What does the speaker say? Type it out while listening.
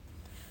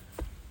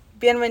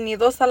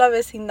Bienvenidos a la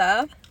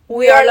vecindad.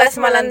 We are las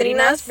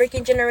malandrinas,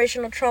 breaking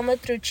generational trauma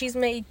through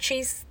chisme y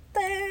chistes.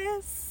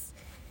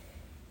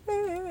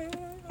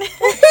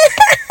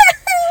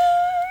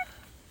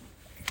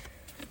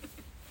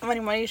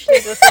 Marimar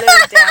usually does a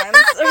little dance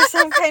or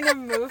some kind of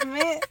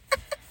movement.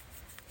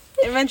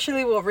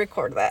 Eventually we'll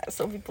record that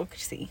so people can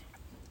see.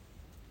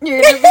 You're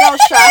gonna be all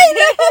shy.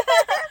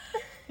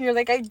 You're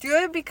like, I do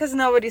it because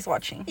nobody's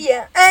watching.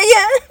 Yeah.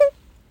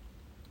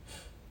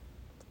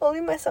 Only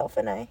myself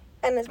and I.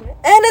 And Esme.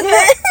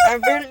 I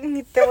barely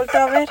need to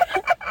volteo a ver.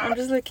 I'm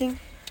just looking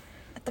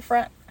at the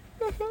front.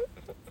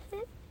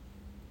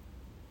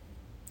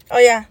 Oh,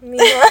 yeah. Me.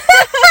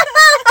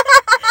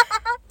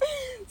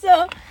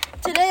 So,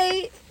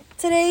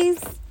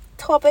 today's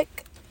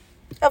topic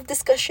of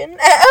discussion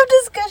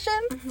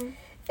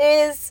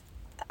is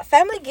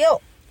family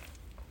guilt.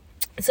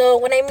 So,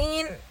 when I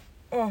mean...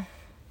 Oh.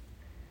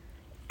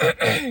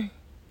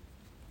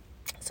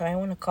 Sorry, I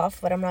want to cough,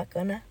 but I'm not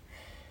gonna.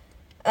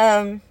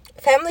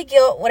 Family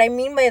guilt, what I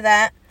mean by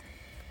that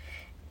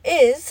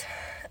is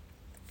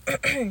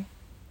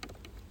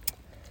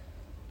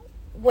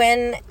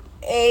when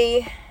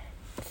a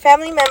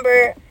family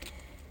member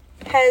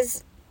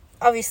has,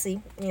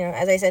 obviously,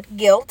 as I said,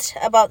 guilt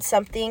about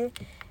something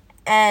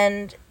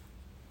and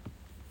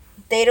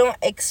they don't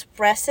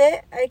express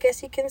it, I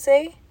guess you can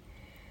say.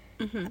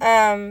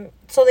 Mm-hmm.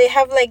 So they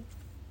have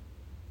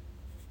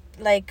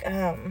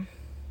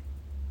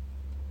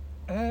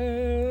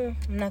I'm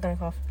not gonna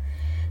cough.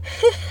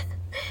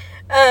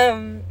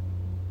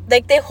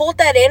 They hold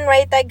that in,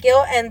 right? That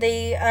guilt, and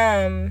they,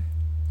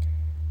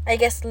 I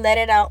guess, let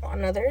it out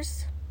on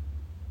others.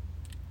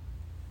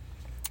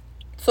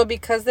 So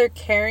because they're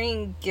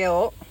carrying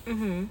guilt,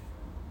 mm-hmm.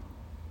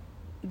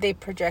 they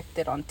project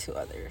it onto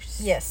others.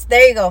 Yes,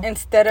 there you go.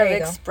 Instead of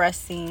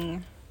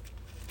expressing,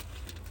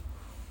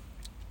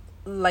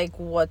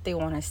 what they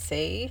want to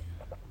say.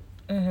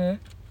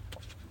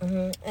 Mm-hmm.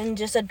 Mm-hmm. And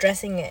just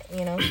addressing it,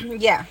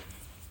 Yeah.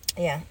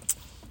 Yeah.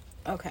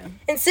 Okay.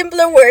 In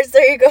simpler words,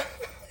 there you go.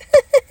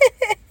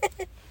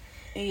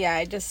 Yeah,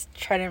 I just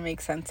try to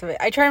make sense of it.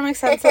 I try to make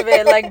sense of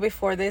it,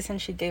 before this,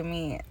 and she gave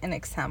me an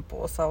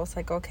example. So I was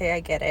like, okay, I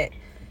get it.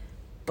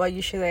 But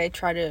usually I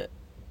try to,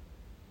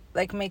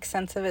 make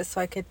sense of it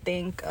so I could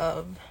think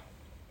of...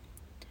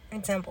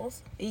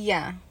 examples?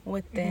 Yeah,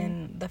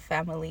 within the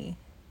family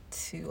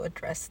to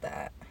address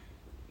that.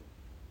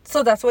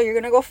 So that's why you're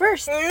going to go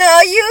first.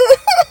 No, you...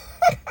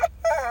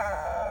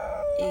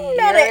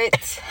 Not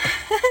it.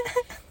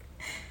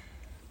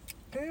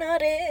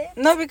 Not it.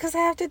 No, because I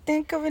have to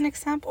think of an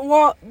example.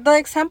 Well, the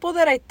example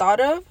that I thought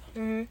of,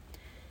 mm-hmm.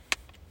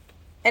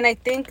 and I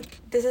think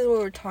this is what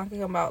we were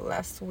talking about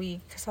last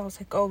week, because I was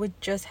like, oh, it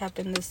just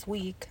happened this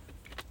week,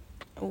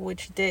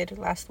 which did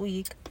last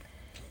week.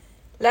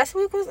 Last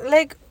week was,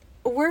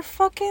 we're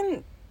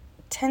fucking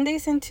 10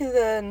 days into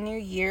the new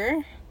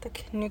year, the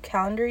new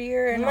calendar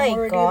year, and I'm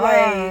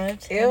already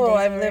ew,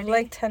 I've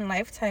lived 10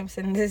 lifetimes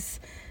in this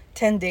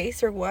 10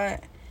 days, or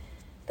what?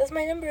 That's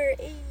my number,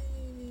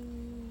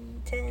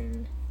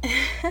 10.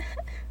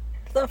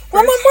 The first...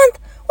 One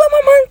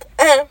more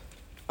month.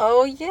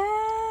 Oh, yeah.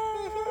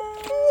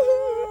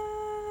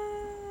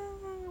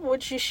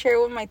 Would you share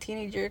with my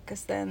teenager?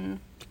 Because then...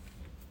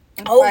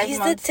 he's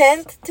the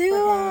 10th, too.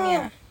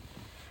 Yeah.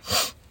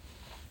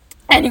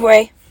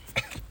 Anyway,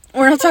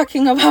 we're not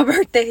talking about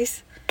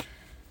birthdays.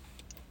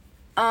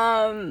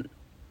 No,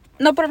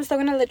 but I'm still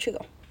going to let you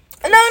go.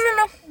 No.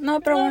 No,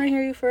 but I want to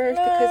hear you first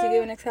because you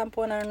gave an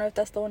example and I don't know if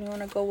that's the one you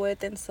want to go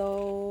with. And so,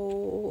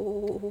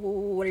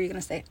 what are you going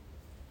to say?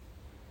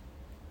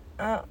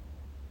 Well,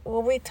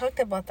 we talked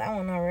about that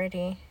one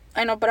already.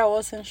 I know, but I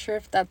wasn't sure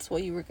if that's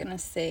what you were going to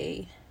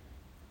say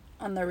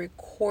on the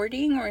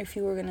recording or if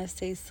you were going to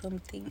say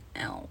something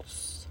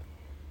else.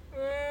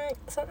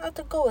 So I'll have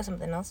to go with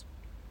something else.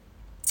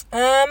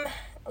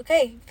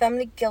 Okay,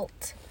 family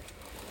guilt.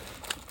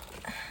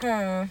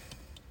 Okay.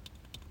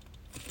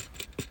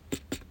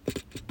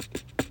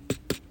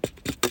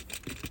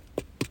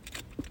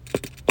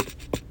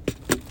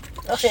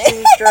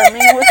 She's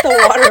drumming with the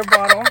water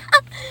bottle.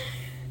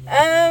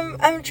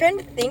 I'm trying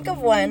to think of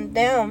one.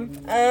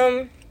 Damn.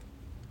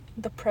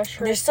 The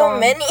pressure. There's so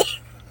many.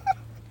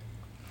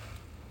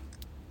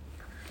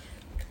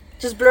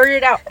 Just blurt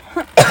it out.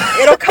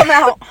 It'll come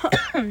out.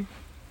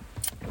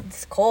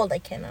 It's cold. I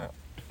cannot.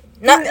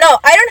 No,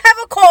 I don't have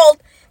a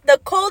cold. The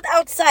cold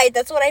outside.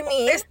 That's what I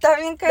mean. Está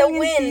bien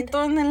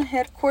calientito en el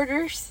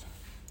headquarters.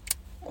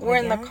 We're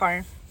in the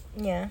car.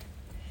 Yeah.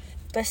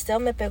 But still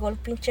me pegó el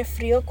pinche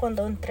frío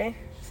cuando entré.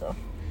 So.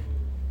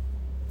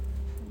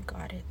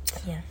 Got it.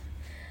 Yeah.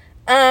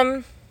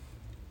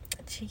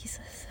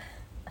 Jesus.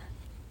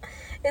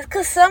 It's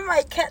because some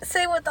I can't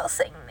say without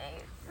saying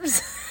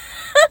names.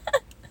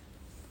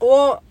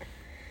 Well,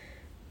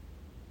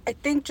 I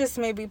think just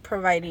maybe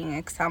providing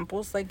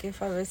examples. If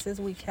a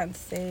veces we can't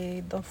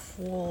say the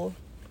full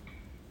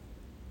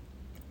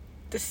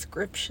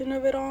description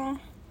of it all.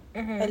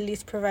 Mm-hmm. At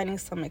least providing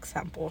some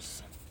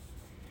examples.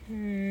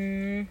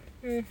 Mm-hmm.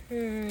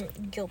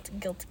 Guilt.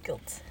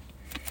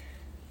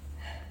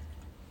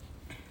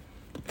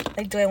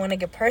 Like, do I want to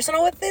get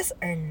personal with this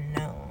or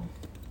no?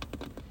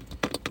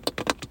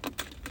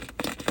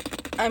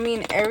 I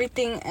mean,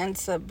 everything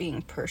ends up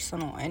being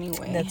personal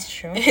anyway. That's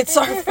true. It's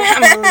our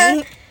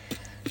family.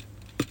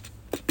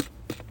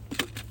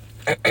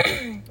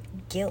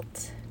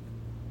 Guilt.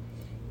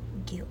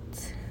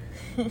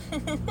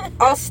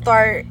 I'll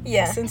start.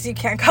 Yeah. Since you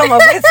can't come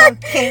up with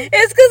something.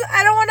 It's because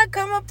I don't want to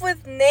come up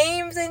with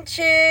names and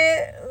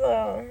shit.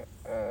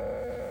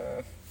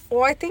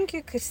 Well, I think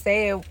you could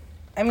say it.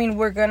 I mean,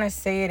 we're gonna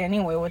say it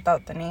anyway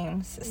without the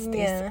names. It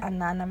stays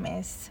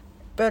anonymous.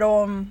 But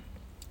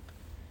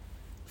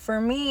for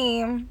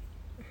me,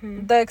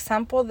 the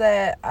example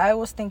that I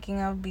was thinking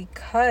of,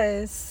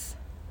 because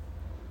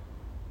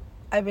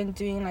I've been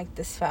doing like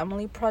this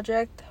family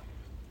project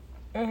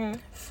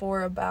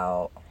for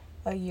about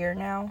a year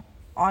now,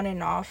 on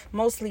and off,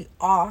 mostly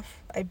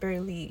off. I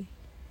barely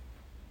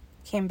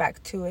came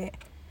back to it,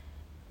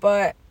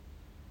 but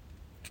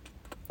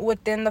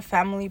within the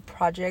family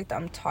project,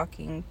 I'm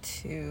talking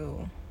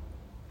to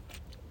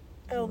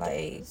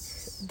like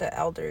the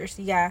elders,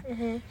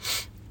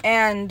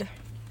 and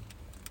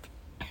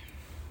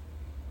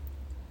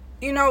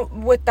you know,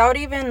 without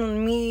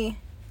even me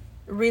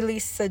really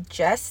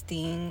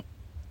suggesting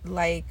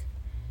like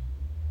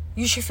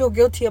you should feel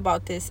guilty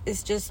about this,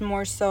 it's just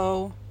more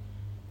so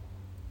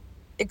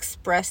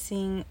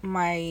expressing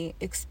my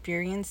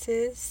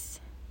experiences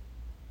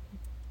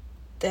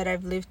that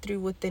I've lived through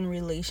within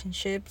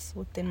relationships,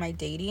 within my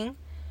dating.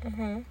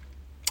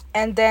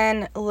 And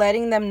then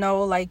letting them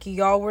know, like,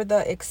 y'all were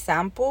the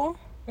example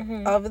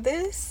of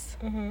this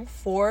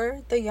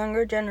for the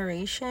younger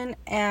generation.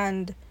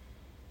 And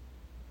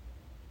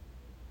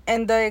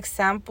the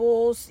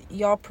examples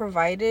y'all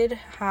provided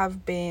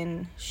have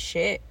been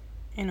shit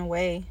in a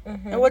way.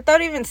 And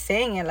without even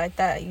saying it like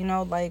that, you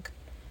know, like,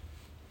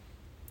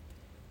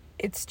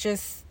 it's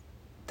just,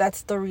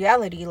 that's the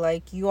reality.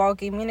 Like, you all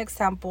gave me an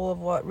example of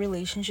what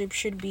relationships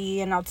should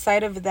be, and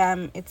outside of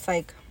them, it's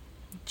like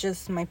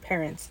just my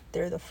parents.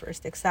 They're the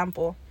first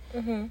example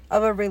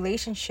of a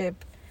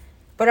relationship.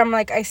 But I'm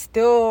like, I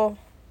still,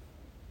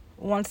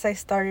 once I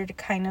started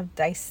kind of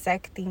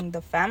dissecting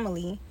the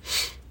family,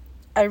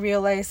 I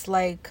realized,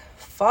 like,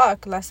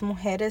 fuck, las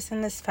mujeres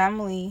in this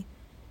family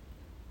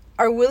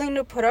are willing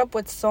to put up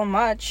with so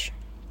much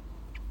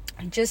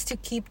just to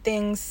keep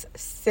things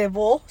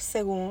civil,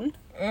 según.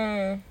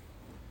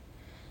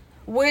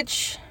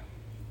 Which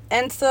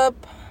ends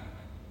up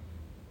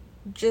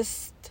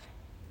just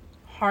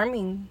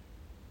harming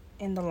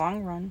in the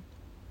long run.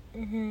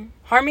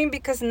 Harming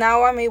because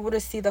now I'm able to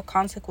see the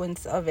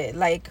consequence of it.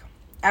 Like,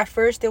 at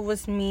first it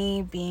was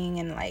me being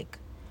in, like,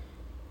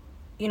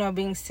 you know,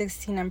 being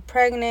 16 and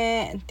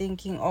pregnant and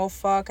thinking, oh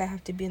fuck, I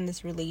have to be in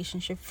this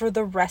relationship for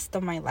the rest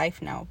of my life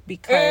now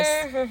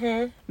because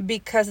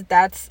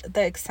that's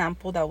the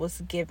example that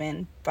was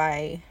given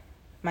by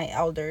my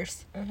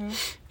elders.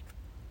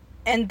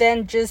 And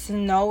then just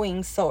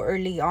knowing so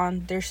early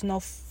on, there's no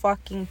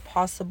fucking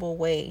possible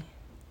way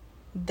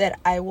that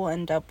I will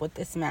end up with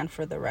this man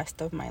for the rest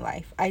of my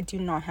life. I do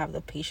not have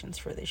the patience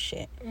for this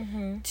shit.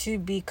 To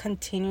be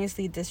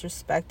continuously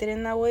disrespected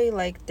in that way,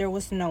 like, there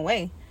was no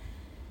way.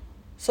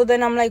 So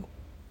then I'm like,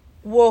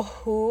 well,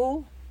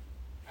 who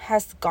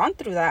has gone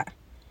through that?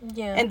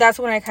 Yeah. And that's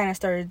when I kind of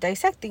started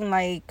dissecting,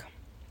 like,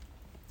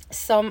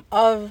 some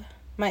of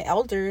my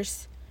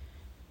elders,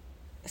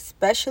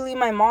 especially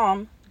my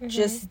mom,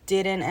 just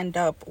didn't end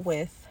up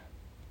with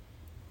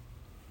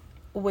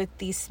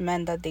these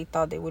men that they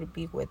thought they would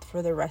be with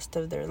for the rest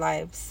of their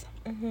lives.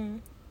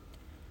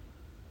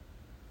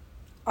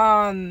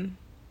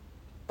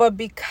 But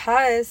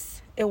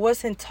because it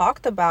wasn't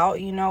talked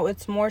about, you know,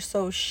 it's more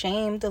so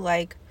shamed.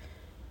 Like,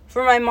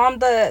 for my mom,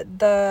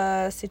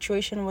 the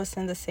situation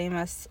wasn't the same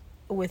as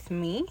with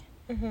me.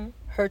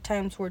 Her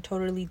times were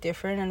totally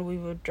different, and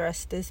we've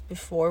addressed this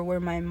before, where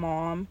my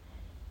mom,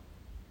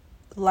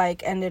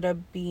 like, ended up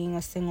being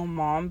a single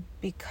mom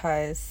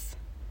because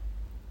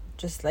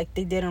just, like,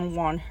 they didn't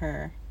want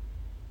her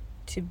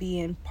to be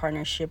in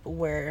partnership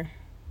with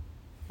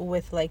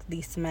like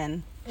these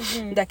men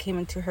that came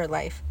into her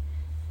life.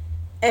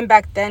 And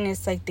back then,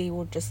 it's like they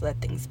would just let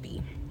things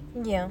be.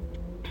 Yeah.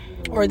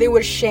 Or they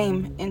would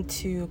shame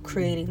into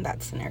creating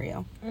that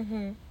scenario.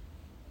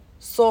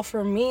 So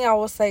for me, I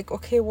was like,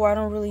 okay, well, I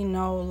don't really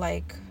know,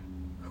 like,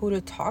 who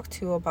to talk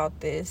to about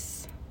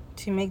this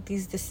to make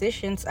these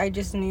decisions. I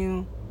just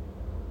knew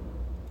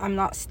I'm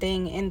not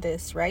staying in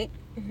this, right?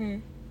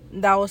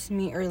 That was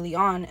me early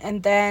on.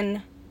 And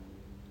then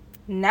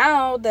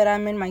now that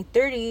I'm in my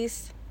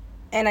 30s,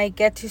 and I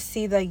get to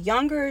see the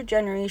younger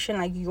generation,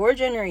 like your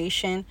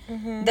generation,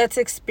 that's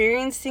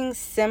experiencing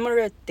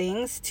similar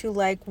things to,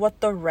 like, what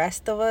the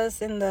rest of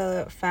us in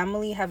the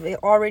family have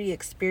already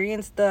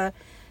experienced. The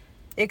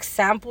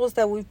examples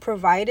that we've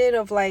provided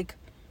of, like,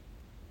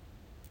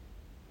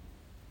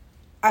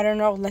 I don't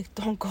know, like,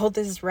 don't go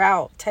this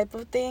route type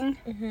of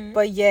thing.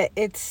 But yet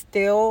it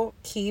still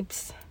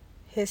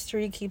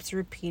history keeps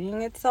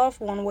repeating itself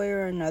one way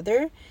or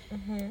another.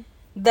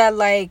 That,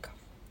 like,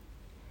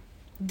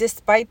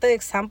 despite the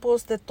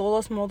examples, de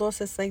todos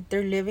modos, it's like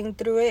they're living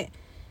through it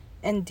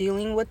and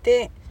dealing with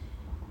it.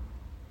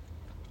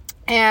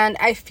 And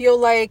I feel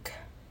like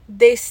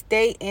they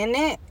stay in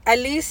it, at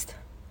least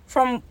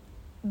from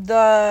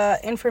the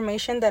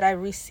information that I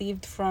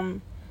received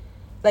from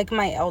like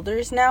my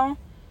elders now,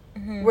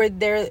 where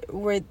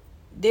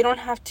they don't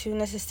have to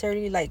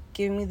necessarily like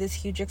give me this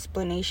huge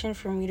explanation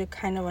for me to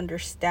kind of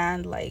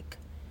understand like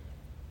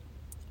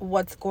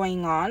what's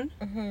going on.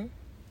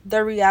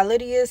 The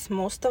reality is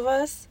most of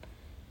us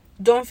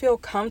don't feel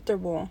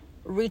comfortable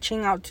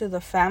reaching out to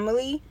the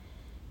family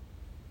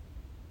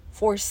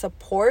for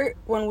support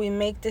when we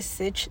make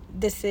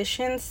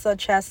decisions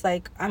such as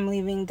like, I'm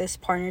leaving this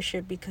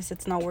partnership because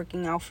it's not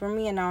working out for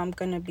me and now I'm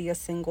gonna be a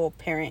single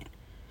parent.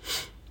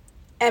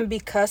 And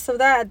because of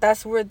that,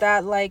 that's where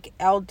that like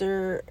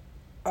elder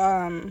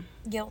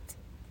guilt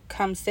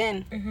comes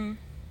in.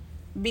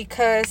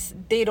 Because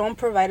they don't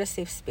provide a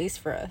safe space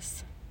for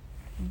us.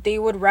 They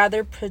would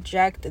rather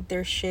project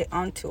their shit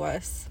onto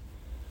us,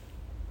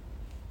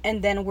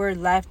 and then we're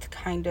left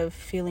kind of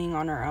feeling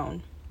on our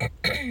own.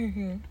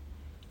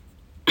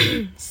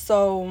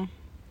 So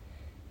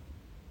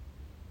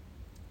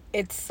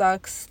it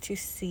sucks to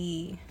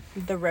see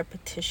the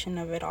repetition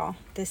of it all,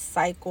 this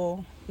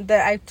cycle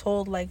that I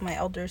told like my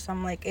elders,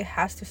 I'm like, it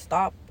has to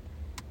stop.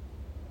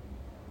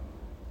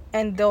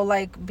 And they'll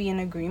like be in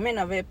agreement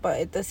of it, but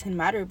it doesn't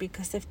matter,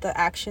 because if the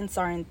actions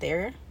aren't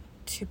there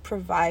to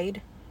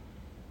provide,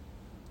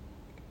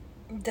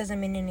 it doesn't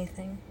mean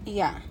anything.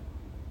 Yeah,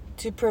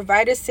 to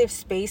provide a safe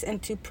space,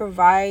 and to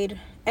provide,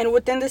 and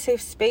within the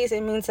safe space,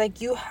 it means like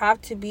you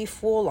have to be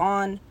full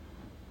on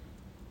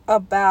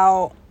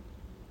about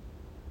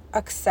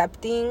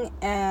accepting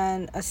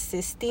and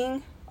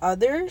assisting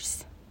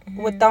others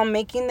without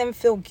making them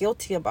feel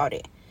guilty about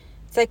it.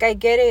 It's like, I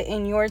get it,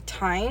 in your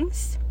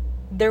times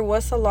there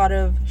was a lot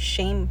of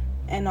shame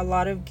and a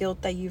lot of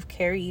guilt that you've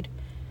carried,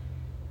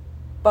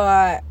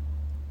 but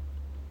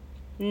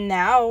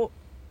now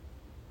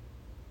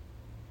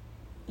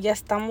ya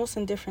estamos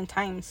in different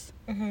times.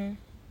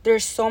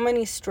 There's so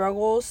many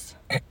struggles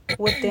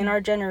within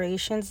our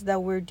generations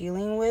that we're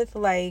dealing with.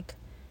 Like,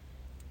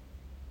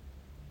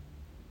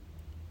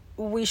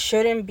 we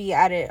shouldn't be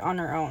at it on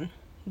our own.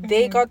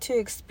 They got to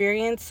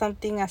experience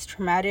something as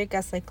traumatic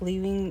as like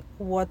leaving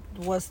what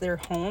was their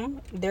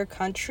home, their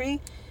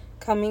country,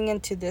 coming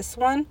into this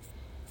one,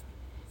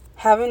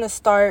 having to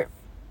start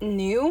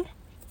new.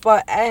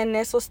 But en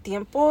esos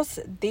tiempos,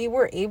 they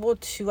were able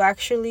to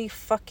actually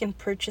fucking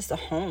purchase a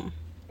home.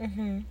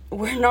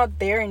 We're not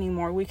there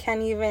anymore. We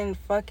can't even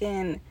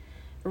fucking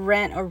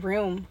rent a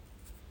room.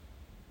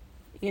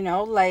 You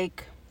know,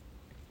 like,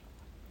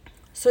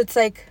 so it's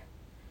like,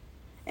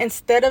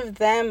 instead of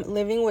them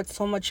living with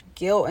so much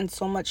guilt and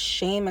so much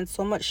shame and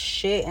so much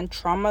shit and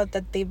trauma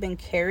that they've been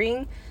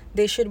carrying,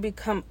 they should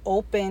become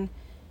open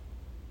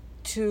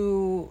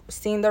to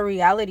seeing the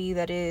reality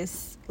that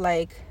is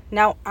like,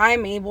 now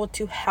I'm able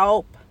to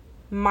help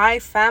my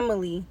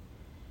family,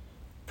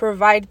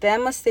 provide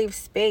them a safe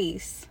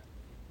space,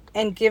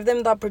 and give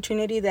them the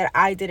opportunity that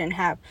I didn't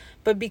have.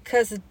 But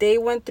because they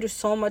went through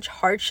so much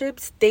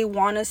hardships, they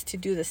want us to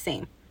do the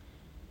same.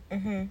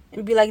 And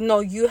be like,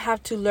 no, you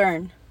have to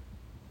learn.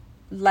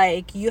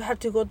 Like, you have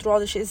to go through all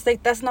this shit. It's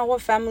like, that's not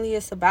what family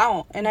is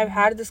about. And I've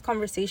had these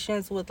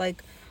conversations with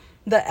like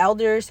the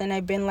elders, and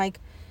I've been like,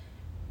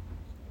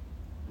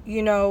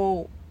 you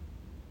know,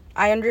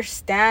 I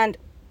understand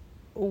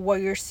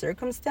what your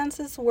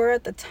circumstances were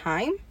at the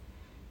time,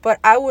 but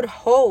I would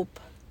hope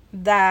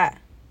that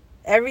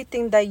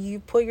everything that you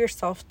put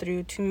yourself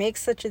through to make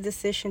such a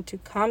decision to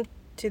come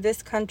to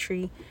this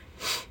country,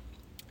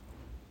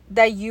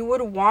 that you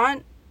would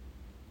want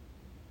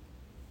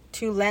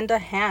to lend a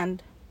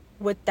hand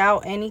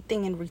without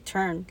anything in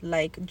return,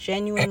 like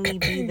genuinely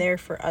be there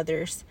for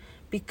others,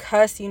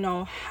 because you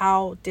know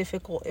how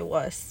difficult it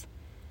was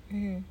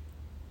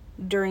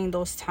during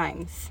those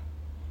times.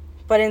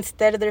 But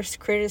instead, there's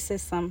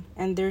criticism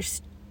and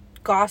there's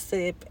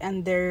gossip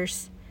and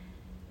there's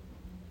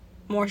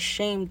more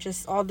shame,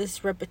 just all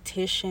this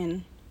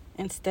repetition,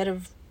 instead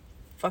of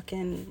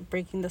fucking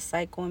breaking the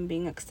cycle and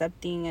being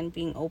accepting and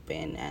being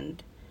open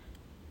and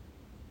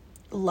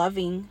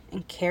loving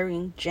and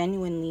caring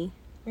genuinely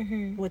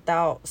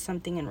without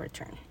something in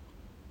return.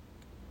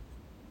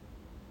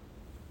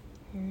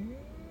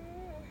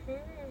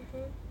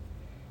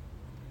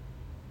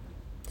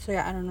 So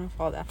yeah, I don't know if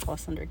all that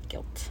falls under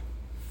guilt.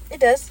 It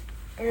does.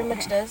 It very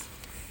much does.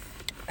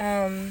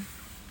 And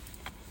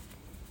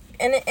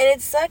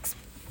it sucks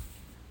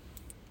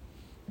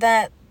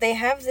that they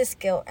have this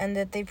guilt and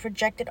that they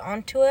project it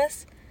onto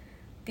us,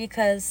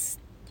 because,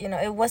 you know,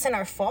 it wasn't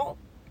our fault.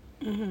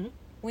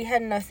 We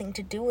had nothing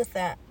to do with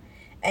that.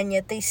 And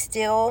yet they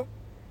still,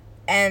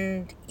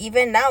 and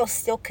even now,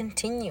 still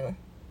continue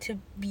to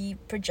be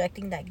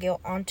projecting that guilt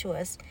onto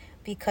us,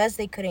 because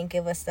they couldn't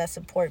give us that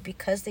support,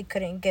 because they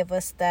couldn't give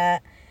us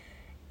that,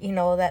 you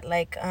know, that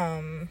like,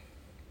 how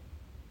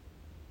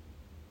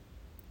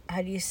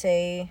do you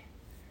say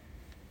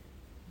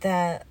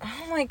that?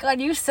 Oh my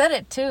God, you said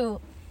it too.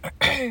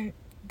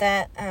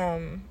 that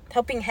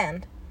helping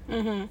hand,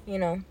 you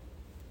know.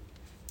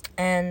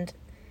 And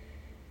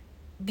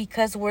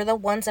because we're the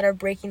ones that are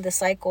breaking the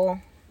cycle,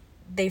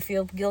 they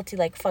feel guilty,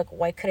 like, fuck,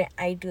 why couldn't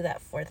I do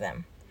that for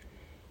them?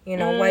 You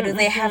know, why do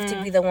they have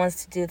to be the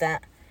ones to do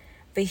that?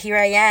 But here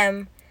I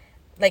am,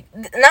 like,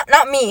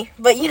 not me,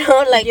 but, you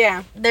know, like,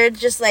 they're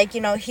just like,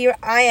 you know, here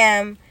I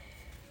am,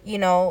 you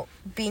know,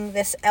 being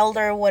this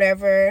elder or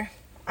whatever.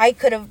 I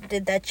could have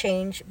did that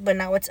change, but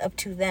now it's up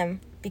to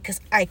them because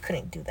I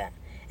couldn't do that.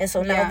 And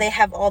so now they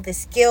have all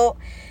this guilt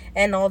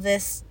and all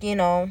this, you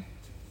know,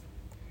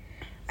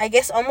 I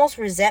guess almost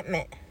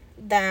resentment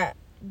that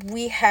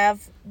we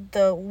have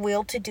the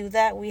will to do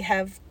that. We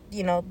have,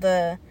 you know,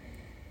 the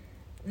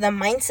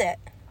mindset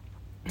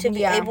to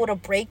be able to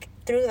break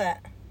through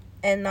that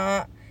and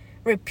not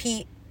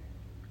repeat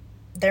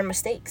their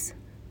mistakes.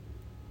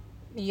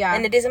 Yeah.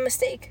 And it is a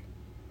mistake.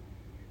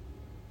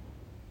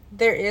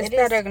 There is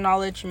that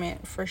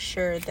acknowledgement for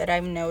sure that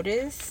I've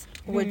noticed,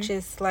 which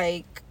is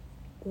like,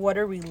 what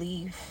a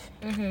relief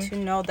to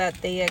know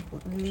that they at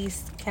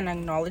least can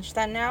acknowledge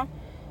that now.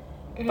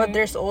 But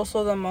there's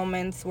also the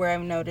moments where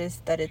I've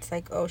noticed that it's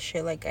like, oh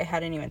shit, like I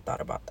hadn't even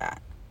thought about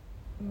that.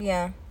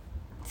 Yeah.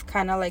 It's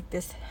kind of like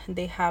this,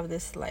 they have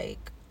this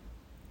like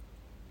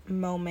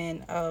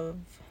moment of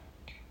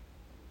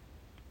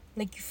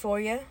like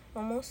euphoria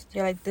almost.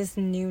 Yeah, like this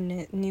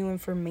new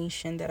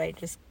information that I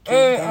just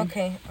gave them.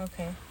 Okay.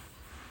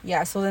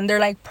 Yeah, so then they're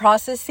like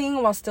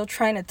processing while still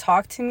trying to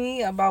talk to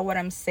me about what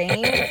I'm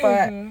saying,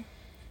 but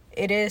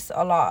it is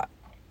a lot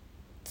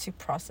to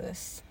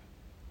process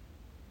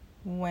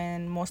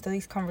when most of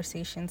these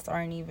conversations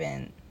aren't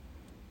even,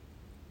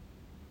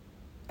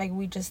 like,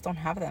 we just don't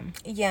have them.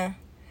 Yeah.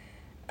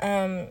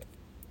 And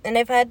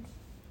I've had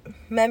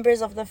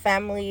members of the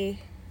family,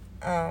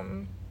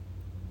 not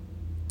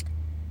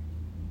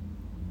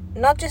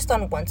just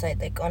on one side,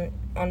 like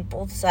on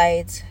both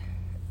sides,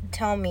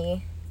 tell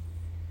me,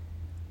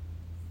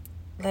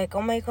 like,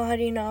 oh my God,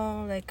 you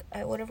know, like,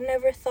 I would have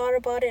never thought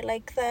about it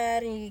like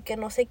that, y que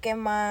no sé qué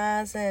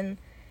más, and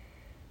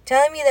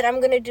telling me that I'm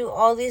going to do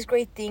all these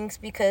great things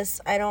because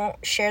I don't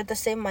share the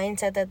same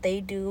mindset that they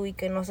do, y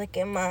que no sé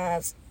qué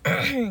más.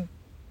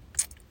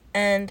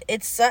 And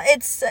it's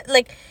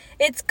like,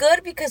 it's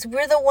good because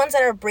we're the ones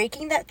that are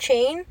breaking that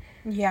chain.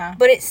 Yeah.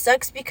 But it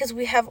sucks because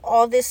we have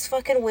all this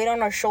fucking weight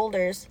on our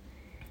shoulders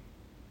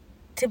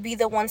to be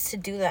the ones to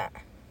do that.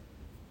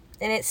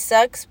 And it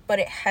sucks, but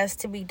it has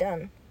to be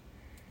done.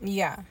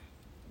 Yeah.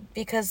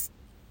 Because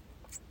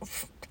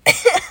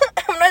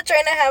I'm not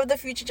trying to have the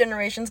future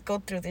generations go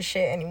through this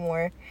shit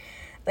anymore.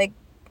 Like,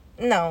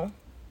 no.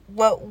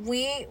 What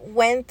we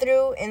went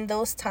through in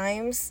those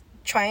times,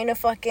 trying to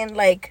fucking,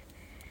 like,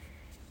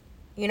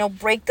 you know,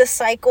 break the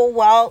cycle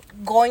while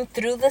going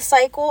through the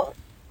cycle.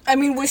 I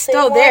mean, we're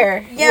still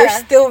there. Yeah. We're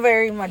still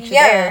very much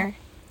there.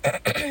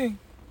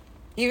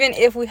 Even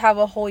if we have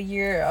a whole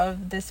year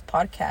of this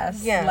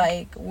podcast,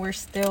 like, we're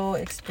still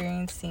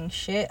experiencing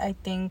shit. I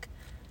think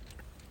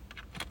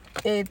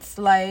it's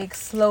like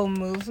slow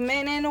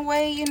movement in a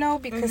way, you know,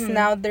 because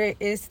now there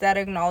is that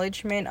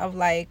acknowledgement of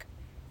like,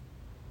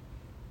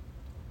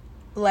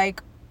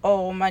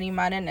 oh,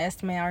 Marimar and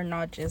Esme are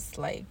not just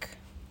like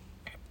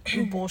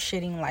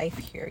bullshitting life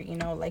here, you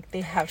know, like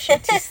they have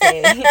shit to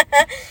say.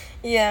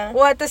 Yeah.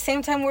 Well, at the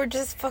same time, we're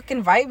just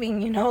fucking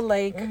vibing, you know,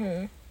 like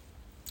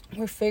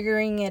we're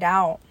figuring it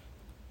out.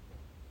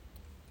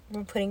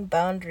 We're putting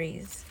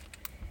boundaries.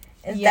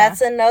 And that's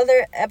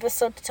another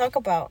episode to talk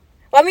about.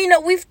 Well, I mean,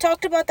 we've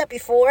talked about that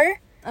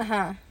before.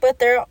 But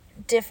there are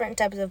different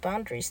types of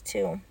boundaries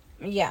too.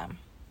 Yeah.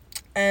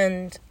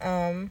 And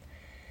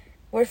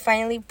we're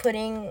finally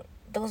putting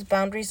those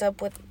boundaries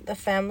up with the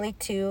family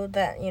too,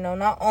 that, you know,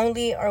 not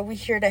only are we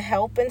here to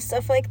help and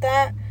stuff like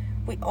that,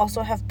 we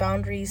also have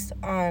boundaries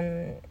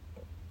on,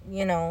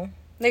 you know,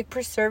 like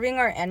preserving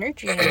our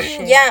energy and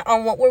shit. Yeah,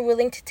 on what we're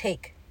willing to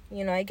take,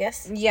 you know, I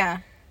guess. Yeah.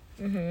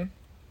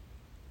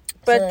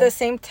 But at the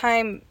same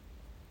time,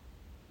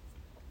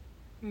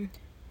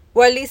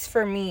 well, at least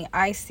for me,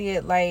 I see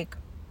it like,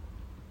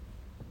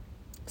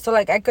 so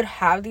like I could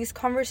have these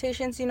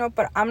conversations, you know,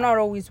 but I'm not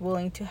always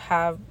willing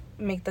to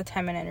make the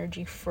time and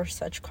energy for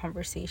such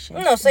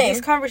conversations. No, same.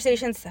 These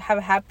conversations have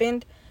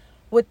happened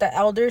with the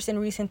elders in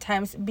recent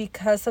times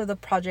because of the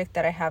project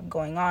that I have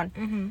going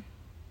on.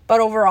 But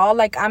overall,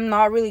 like, I'm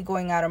not really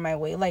going out of my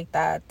way like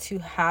that to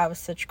have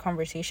such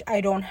conversation. I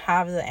don't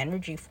have the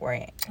energy for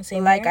it.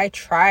 Same like here. I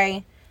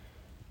try,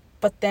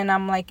 but then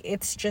I'm like,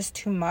 it's just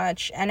too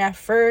much. And at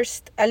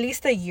first, at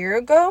least a year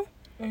ago,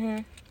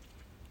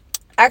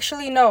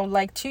 actually no,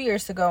 like 2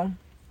 years ago,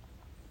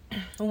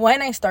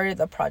 when I started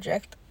the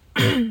project,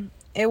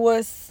 it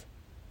was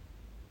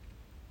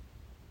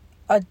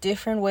a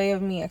different way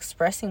of me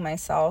expressing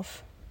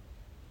myself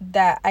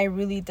that I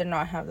really did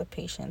not have the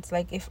patience.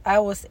 Like, if I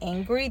was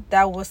angry,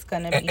 that was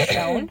gonna be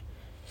shown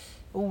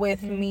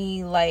with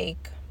me,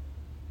 like,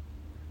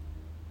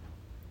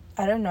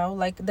 I don't know,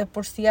 like, de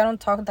por sí I don't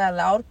talk that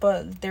loud,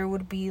 but there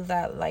would be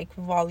that, like,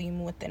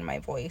 volume within my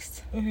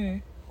voice.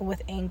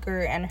 with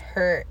anger and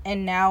hurt,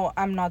 and now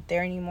I'm not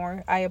there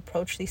anymore. I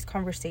approach these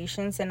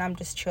conversations and I'm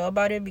just chill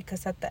about it,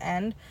 because at the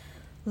end,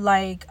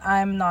 like,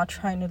 I'm not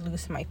trying to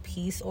lose my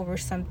peace over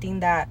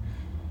something that,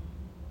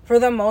 for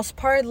the most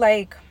part,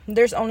 like,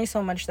 there's only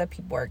so much that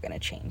people are gonna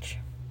change.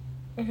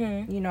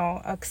 Mm-hmm. You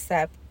know,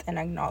 accept and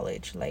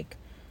acknowledge. Like,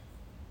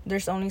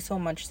 there's only so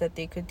much that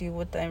they could do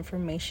with the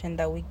information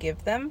that we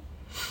give them.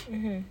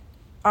 Mm-hmm.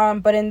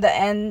 But in the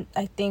end,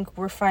 I think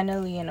we're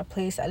finally in a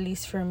place, at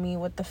least for me,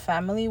 with the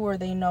family, where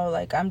they know,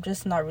 like, I'm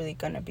just not really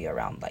gonna be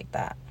around like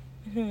that.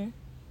 Mm-hmm.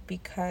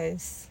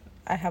 Because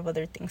I have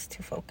other things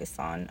to focus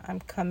on. I'm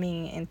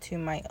coming into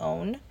my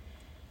own.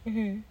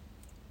 Mm-hmm.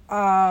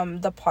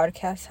 The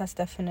podcast has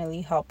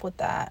definitely helped with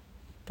that,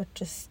 but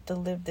just the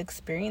lived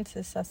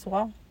experiences as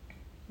well.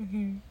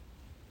 Mm-hmm.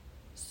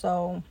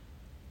 So,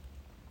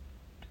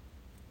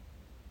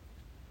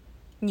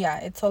 yeah,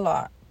 it's a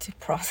lot to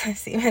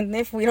process, even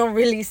if we don't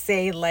really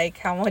say, like,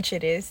 how much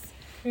it is.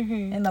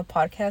 Mm-hmm. In the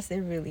podcast,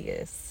 it really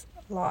is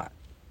a lot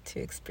to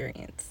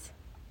experience.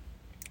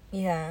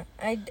 Yeah,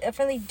 I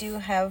definitely do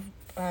have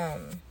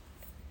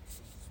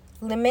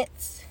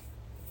limits,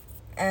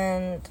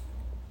 and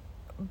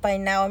by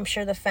now I'm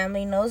sure the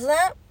family knows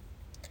that.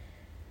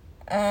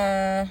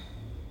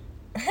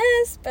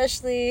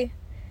 Especially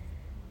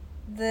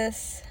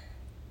this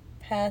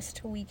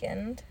past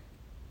weekend.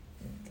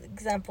 The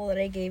example that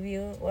I gave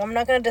you. Well, I'm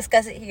not gonna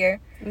discuss it here.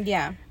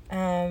 Yeah.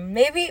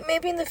 Maybe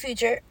in the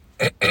future.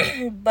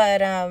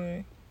 But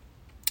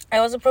I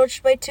was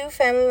approached by 2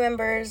 family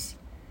members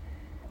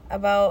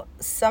about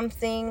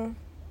something.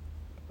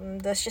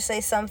 Let's just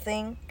say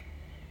something,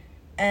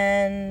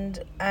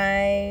 and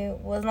I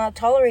was not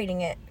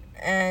tolerating it,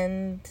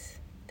 and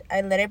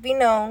I let it be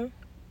known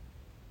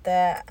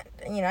that,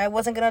 you know, I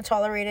wasn't gonna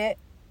tolerate it,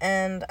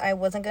 and I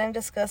wasn't gonna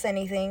discuss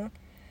anything,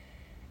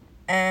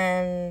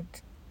 and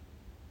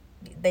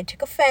they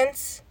took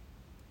offense,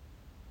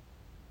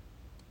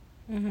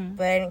 Mm-hmm.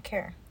 but I didn't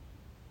care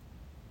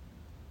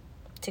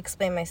to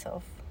explain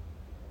myself,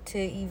 to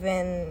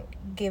even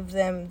give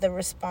them the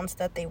response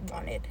that they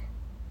wanted.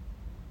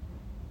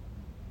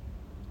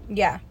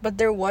 Yeah, but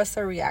there was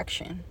a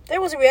reaction. There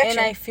was a reaction.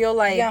 And I feel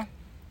like, yeah.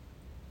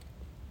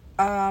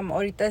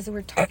 Ahorita as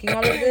we're talking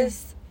all of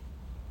this,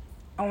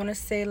 I want to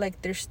say,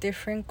 like, there's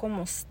different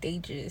como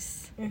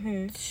stages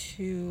Mm-hmm.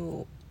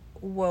 to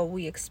what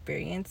we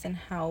experience and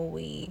how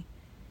we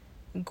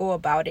go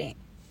about it.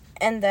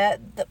 And that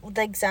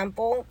the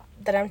example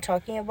that I'm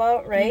talking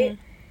about, right,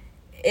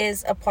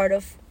 is a part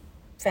of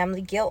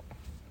family guilt,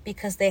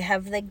 because they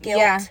have the guilt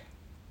Yeah.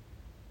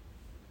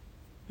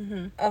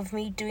 Mm-hmm. of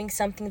me doing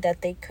something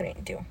that they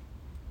couldn't do.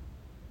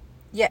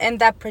 Yeah, and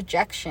that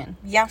projection.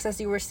 Yeah. 'Cause as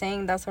you were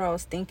saying, that's what I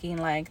was thinking,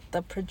 like,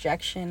 the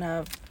projection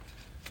of,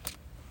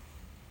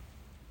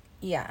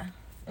 yeah.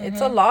 It's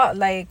a lot.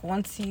 Like,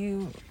 once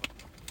you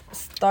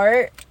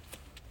start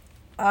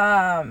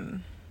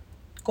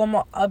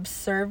como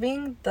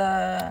observing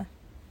the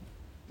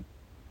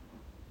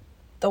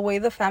way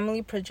the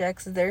family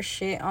projects their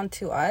shit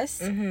onto us.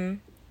 Mm-hmm.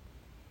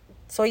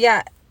 So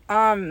yeah,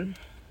 you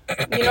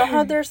know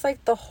how there's,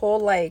 like, the whole,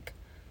 like,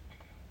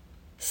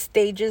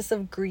 stages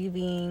of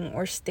grieving,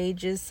 or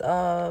stages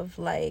of,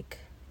 like,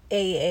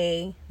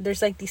 AA.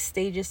 There's, like, these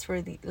stages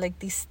for the, like,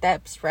 these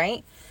steps,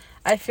 right?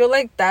 I feel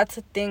like that's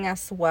a thing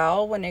as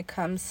well when it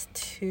comes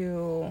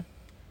to,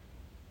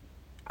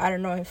 I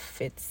don't know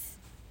if it's,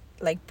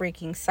 like,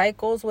 breaking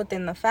cycles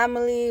within the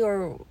family,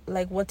 or,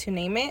 like, what to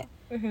name it.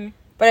 Mm-hmm.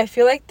 But I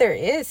feel like there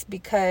is,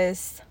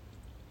 because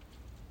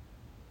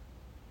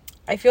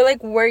I feel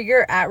like where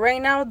you're at right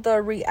now,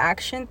 the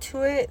reaction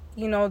to it,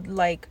 you know,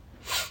 like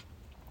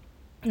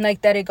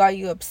that it got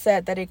you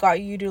upset, that it got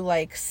you to,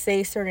 like,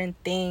 say certain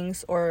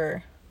things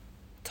or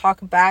talk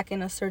back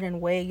in a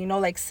certain way, you know,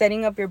 like,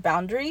 setting up your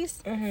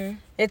boundaries. Mm-hmm.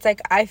 It's like,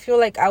 I feel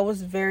like I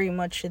was very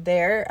much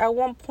there at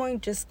one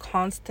point, just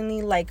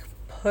constantly, like,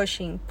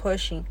 pushing,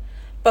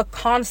 but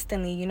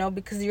constantly, you know,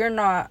 because you're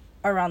not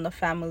around the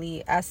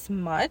family as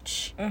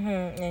much.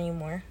 Mm-hmm.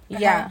 Anymore.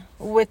 Yeah,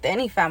 with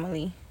any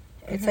family.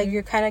 It's like Mhm.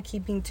 you're kind of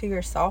keeping to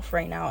yourself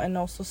right now, and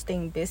also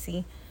staying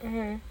busy.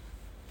 Mm-hmm.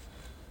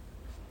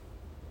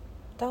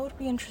 That would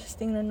be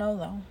interesting to know,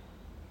 though.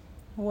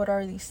 What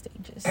are these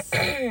stages?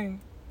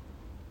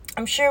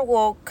 I'm sure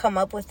we'll come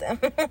up with them.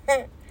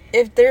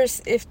 if there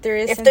isn't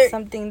there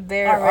something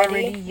there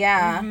already,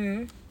 yeah.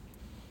 Mm-hmm.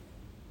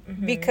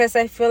 Mm-hmm. Because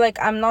I feel like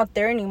I'm not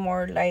there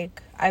anymore.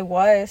 Like, I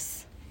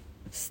was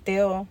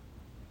still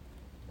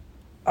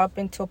up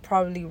until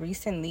probably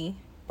recently,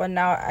 but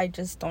now I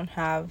just don't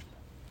have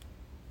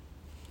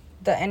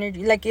the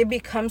energy. Like, it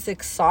becomes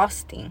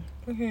exhausting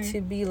Mm-hmm.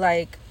 to be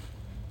like,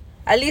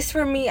 at least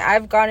for me,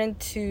 I've gotten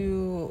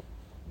to,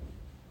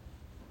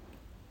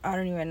 I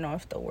don't even know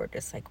if the word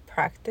is, like,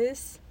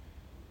 practice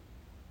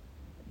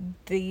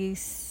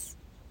this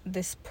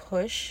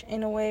push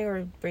in a way,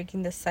 or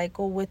breaking the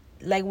cycle with,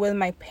 like, with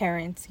my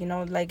parents, you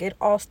know, like, it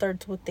all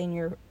starts within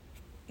your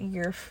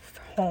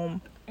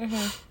home.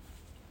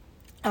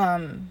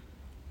 Mm-hmm.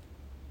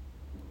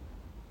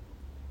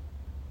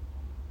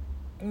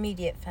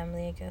 Immediate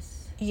family, I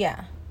guess.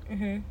 Yeah,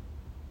 Mm-hmm.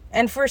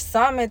 And for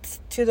some,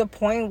 it's to the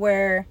point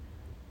where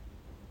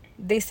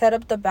they set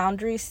up the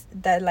boundaries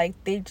that, like,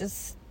 they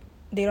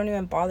don't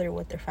even bother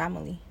with their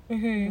family.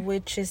 Mm-hmm.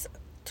 Which is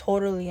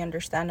totally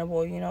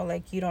understandable, you know,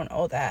 like, you don't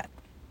owe that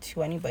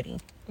to anybody.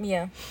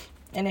 Yeah.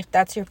 And if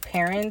that's your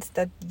parents,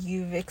 that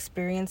you've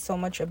experienced so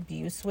much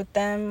abuse with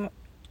them,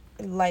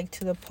 like,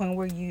 to the point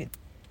where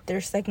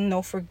there's, like,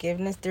 no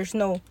forgiveness, there's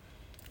no,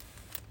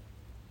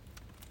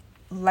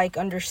 like,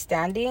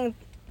 understanding,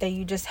 that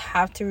you just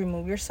have to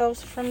remove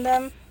yourselves from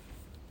them,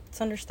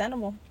 it's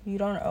understandable. You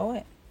don't owe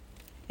it.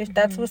 If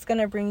that's what's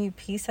gonna bring you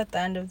peace at the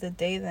end of the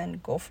day,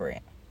 then go for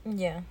it.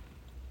 Yeah.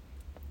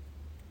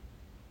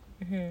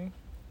 Mm-hmm.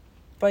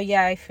 But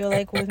yeah, I feel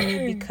like with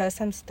me, because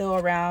I'm still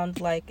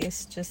around, like,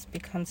 it's just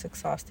becomes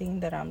exhausting,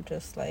 that I'm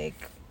just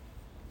like,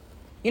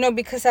 you know,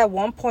 because at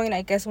one point,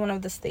 I guess one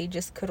of the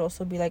stages could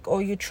also be like, oh,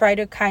 you try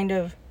to kind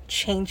of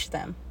change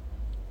them.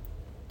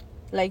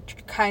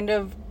 Like, kind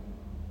of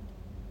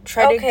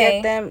trying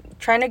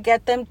to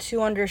get them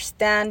to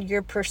understand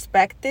your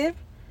perspective.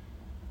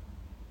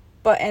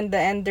 But in the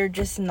end, they're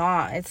just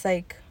not. It's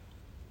like,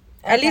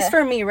 at least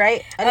for me,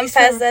 right? I'm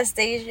past that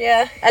stage,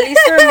 yeah. At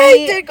least for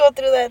me. I did go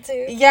through that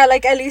too. Yeah,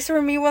 like, at least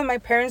for me with my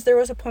parents, there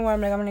was a point where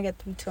I'm like, I'm going to get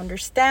them to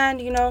understand,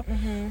 you know?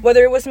 Mm-hmm.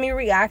 Whether it was me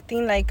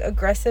reacting, like,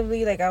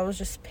 aggressively, like, I was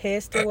just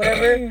pissed or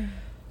whatever.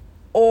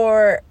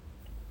 Or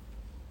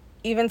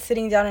even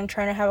sitting down and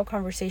trying to have a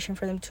conversation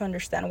for them to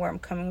understand where I'm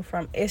coming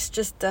from. It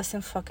just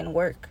doesn't fucking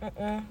work.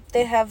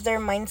 They have their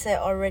mindset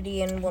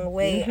already in one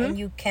way, and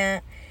you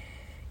can't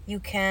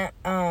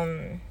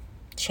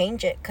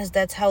change it, because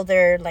that's how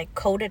they're, like,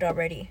 coded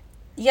already.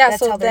 Yeah, that's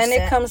so then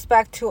it comes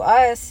back to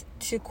us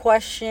to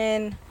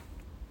question,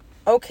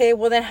 okay,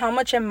 well, then how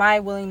much am I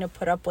willing to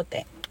put up with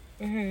it?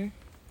 Mm-hmm.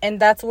 And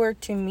that's where,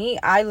 to me,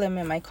 I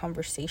limit my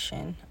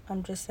conversation.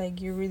 I'm just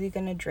like, you're really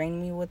gonna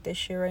drain me with this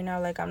shit right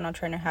now? Like, I'm not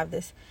trying to have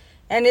this.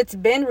 And it's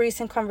been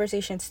recent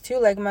conversations too.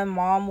 Like, my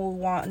mom will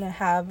want to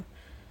have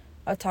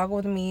a talk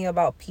with me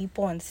about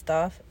people and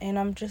stuff, and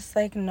I'm just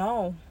like,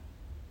 no.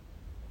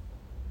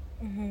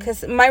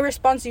 Because my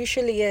response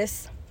usually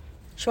is,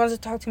 she wants to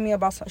talk to me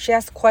about she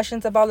has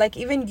questions about, like,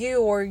 even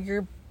you or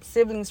your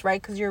siblings, right?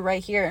 Because you're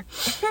right here.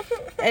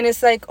 And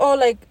it's like, oh,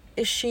 like,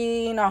 is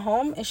she not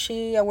home? Is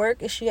she at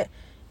work? Is she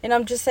and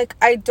I'm just like,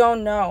 I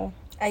don't know.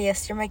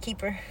 Yes, you're my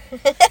keeper.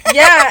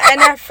 Yeah, and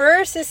at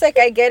first it's like,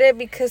 I get it,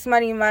 because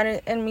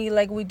Marimar and me,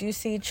 like, we do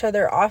see each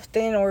other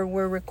often, or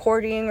we're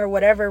recording or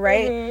whatever,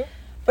 right?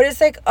 But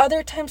it's like,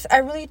 other times I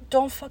really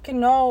don't fucking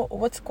know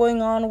what's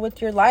going on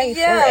with your life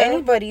or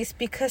anybody's,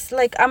 because,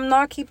 like, I'm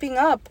not keeping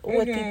up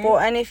with people.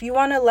 And if you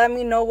want to let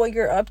me know what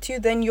you're up to,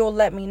 then you'll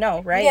let me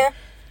know, right? Yeah.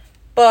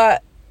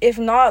 But if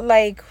not,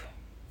 like,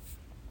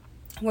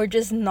 we're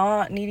just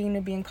not needing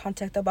to be in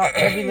contact about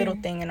every little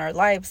thing in our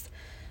lives.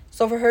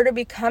 So for her to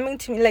be coming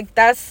to me, like,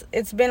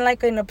 it's been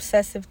like an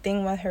obsessive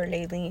thing with her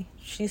lately.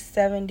 She's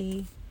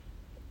 70.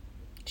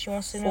 She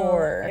wants to know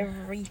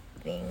everything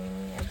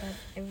about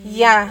everyone.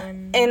 Yeah,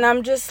 and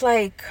I'm just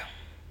like,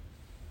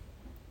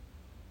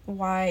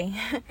 why?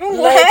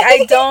 Like,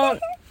 I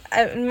don't,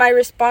 my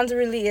response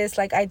really is,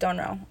 like, I don't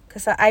know.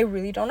 Because I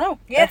really don't know.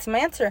 Yeah. That's my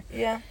answer.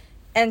 Yeah.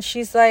 And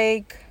she's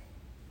like,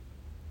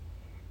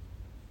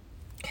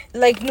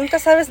 nunca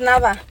sabes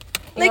nada.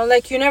 You know,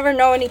 like, you never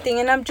know anything.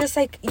 And I'm just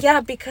like,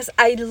 yeah, because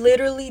I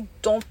literally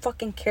don't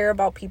fucking care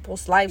about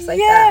people's lives like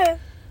that.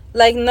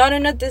 Like, not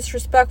in a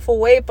disrespectful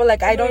way, but,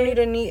 like, I don't need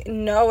to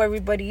know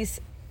everybody's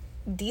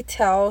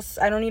details.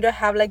 I don't need to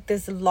have, like,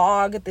 this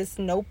log, this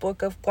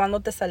notebook of cuando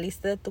te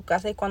saliste de tu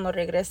casa y cuando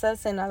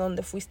regresas and a donde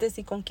fuiste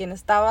y con quién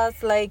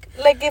estabas. Like,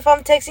 if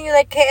I'm texting you,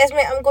 like, hey, Esme,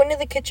 I'm going to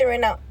the kitchen right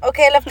now.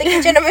 Okay, I left the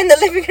kitchen, I'm in the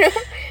living room.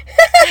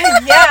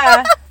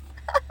 Yeah.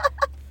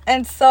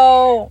 And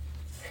so,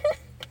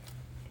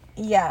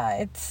 yeah,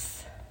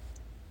 it's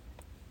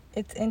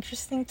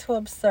interesting to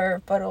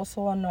observe, but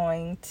also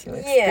annoying to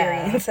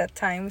experience at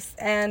times.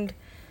 And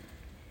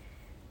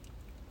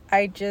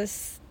I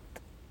just,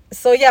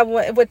 so yeah,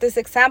 with this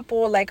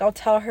example, like, I'll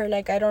tell her,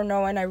 like, I don't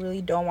know, and I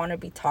really don't want to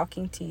be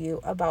talking to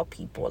you about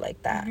people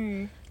like that.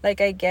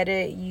 Like, I get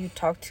it, you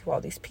talk to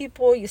all these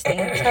people, you stay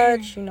in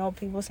touch, you know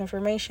people's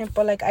information,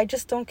 but, like, I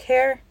just don't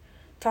care.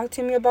 Talk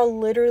to me about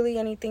literally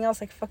anything else.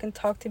 Like, fucking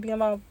talk to me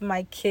about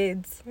my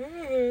kids.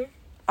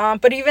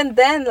 But even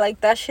then,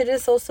 like, that shit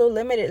is also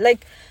limited.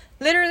 Like,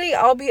 literally,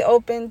 I'll be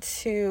open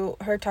to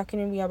her talking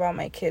to me about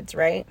my kids,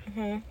 right?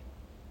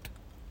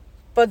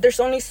 But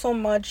there's only so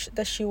much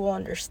that she will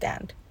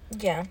understand.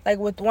 Yeah. Like,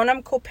 with one,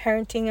 I'm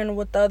co-parenting, and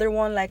with the other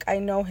one, like, I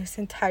know his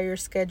entire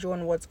schedule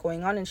and what's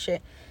going on and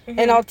shit.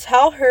 And I'll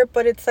tell her,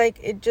 but it's like,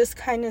 it just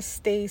kind of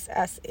stays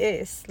as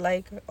is.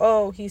 Like,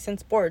 oh, he's in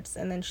sports.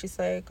 And then she's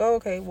like, oh,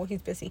 okay, well,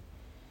 he's busy.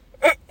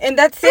 And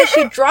that's it.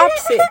 She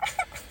drops it.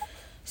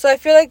 So I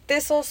feel like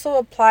this also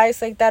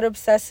applies, like, that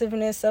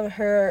obsessiveness of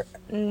her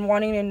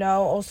wanting to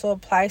know also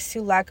applies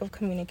to lack of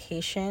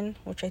communication,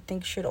 which I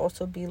think should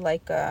also be,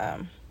 like,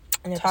 an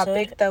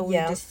topic that we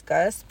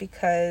discuss,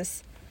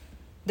 because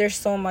there's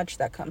so much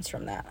that comes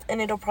from that.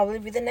 And it'll probably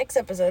be the next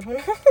episode.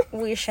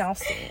 We shall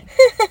see.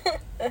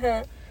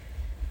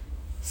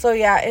 So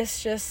yeah,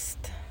 it's just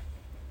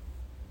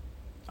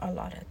a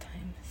lot of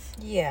times.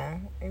 Yeah,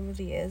 it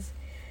really is.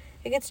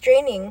 It gets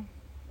draining.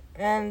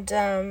 And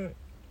a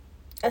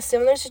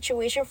similar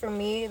situation for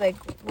me, like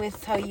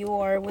with how you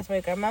are with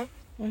my grandma,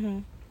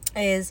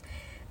 is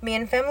me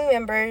and family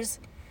members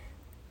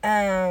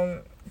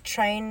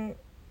trying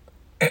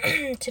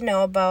to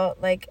know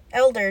about like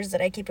elders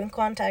that I keep in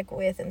contact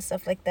with and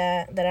stuff like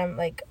that I'm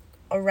like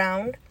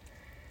around.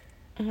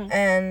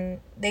 And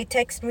they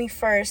text me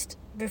first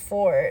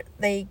before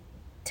they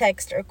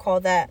text or call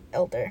that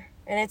elder.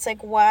 And it's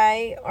like,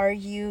 why are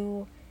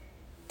you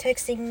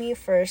texting me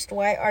first?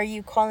 Why are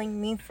you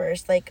calling me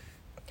first? Like,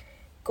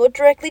 go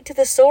directly to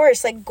the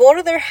source. Like, go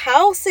to their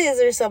houses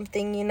or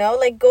something, you know?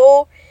 Like,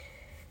 go...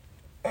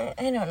 I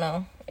don't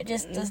know. It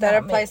just does that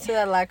not applies make... to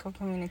that lack of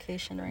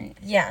communication, right?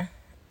 Yeah.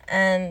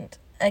 And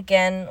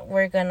again,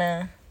 we're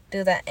gonna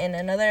do that in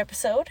another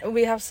episode.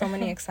 We have so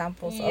many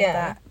examples of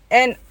that.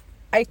 And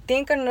I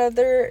think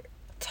another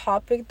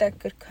topic that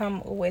could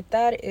come with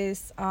that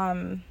is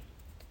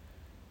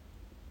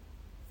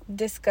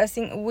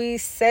discussing, we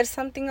said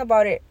something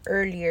about it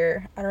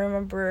earlier. I don't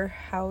remember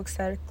how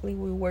exactly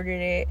we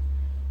worded it,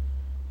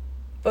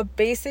 but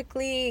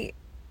basically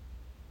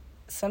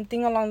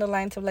something along the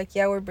lines of like,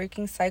 yeah, we're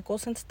breaking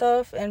cycles and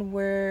stuff, and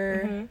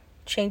we're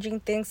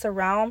changing things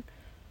around.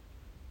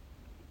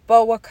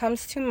 But what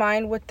comes to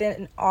mind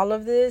within all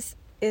of this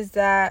is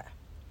that,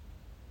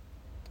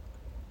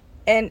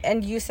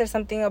 and you said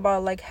something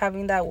about like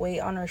having that weight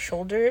on our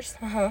shoulders.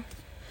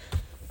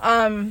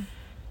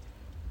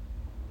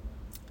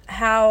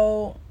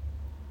 How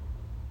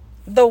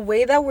the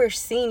way that we're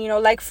seen, you know,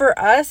 like for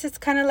us, it's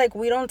kind of like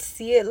we don't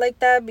see it like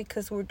that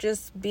because we're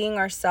just being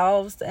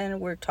ourselves and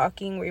we're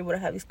talking, we're able to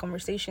have these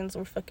conversations,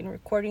 we're fucking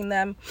recording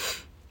them,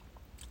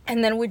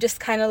 and then we just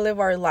kind of live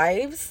our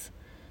lives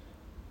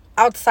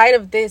outside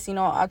of this, you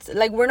know,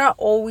 like we're not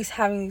always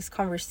having these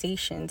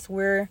conversations.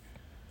 We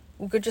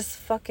could just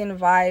fucking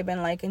vibe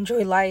and like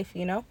enjoy life,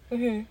 you know.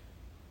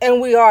 And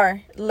we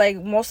are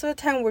like, most of the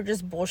time we're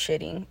just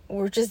bullshitting,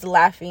 we're just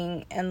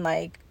laughing and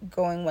like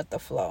going with the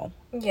flow.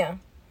 Yeah.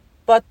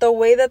 But the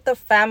way that the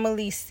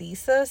family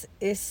sees us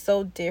is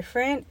so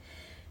different.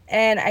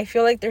 And I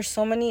feel like there's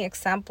so many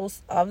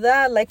examples of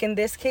that. Like in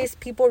this case,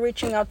 people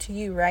reaching out to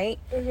you, right?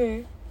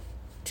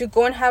 To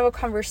go and have a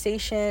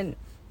conversation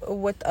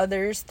with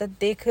others that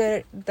they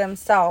could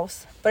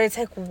themselves. But it's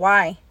like,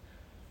 why?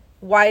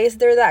 Why is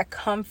there that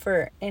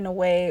comfort in a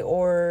way,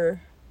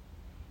 or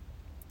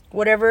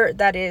whatever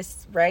that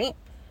is, right?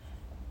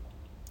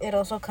 It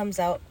also comes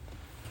out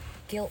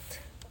guilt.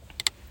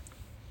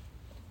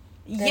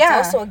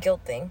 That's also a guilt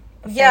thing.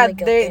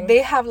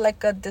 They have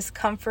like a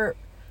discomfort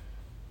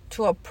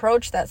to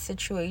approach that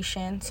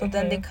situation. So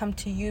then they come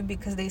to you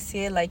because they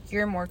see it like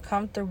you're more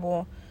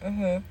comfortable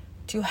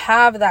to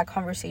have that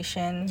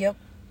conversation. Yep.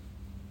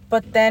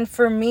 But then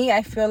for me,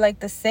 I feel like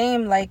the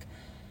same, like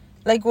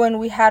when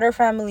we had our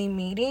family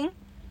meeting.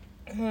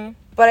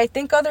 But I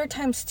think other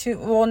times too,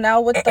 well,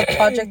 now with the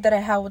project that I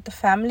have with the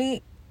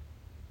family,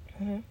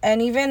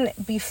 and even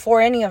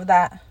before any of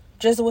that,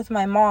 just with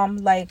my mom,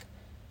 like,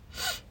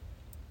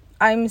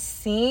 I'm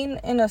seen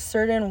in a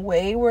certain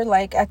way where,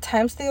 like, at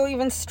times they'll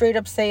even straight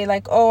up say,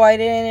 like, oh, I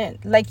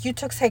didn't, like, you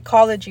took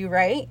psychology,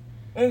 right?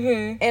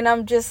 And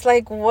I'm just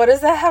like, what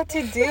does that have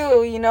to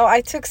do? You know,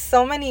 I took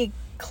so many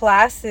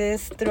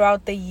classes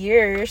throughout the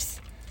years,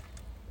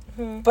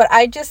 but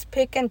I just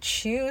pick and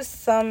choose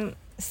some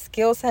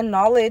skills and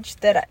knowledge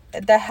that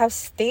have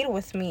stayed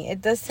with me.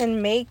 It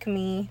doesn't make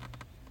me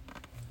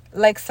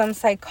like some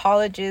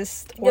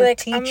psychologist or like,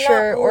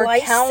 teacher or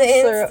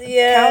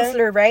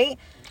counselor, right?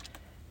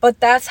 But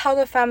that's how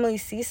the family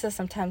sees us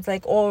sometimes.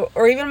 Like,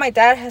 or even my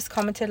dad has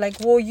commented, like,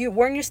 well,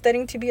 weren't you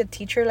studying to be a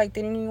teacher? Like,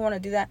 didn't you want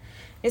to do that?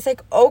 It's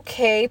like,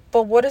 okay,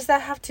 but what does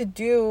that have to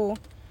do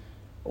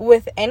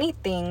with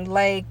anything?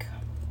 Like,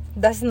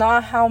 that's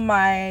not how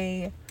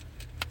my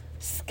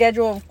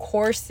schedule of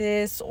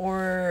courses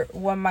or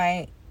what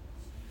my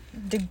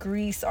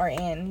degrees are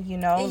in, you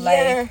know?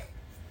 Yeah.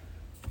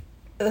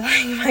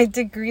 Like my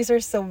degrees are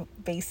so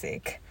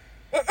basic.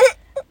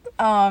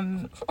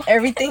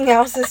 Everything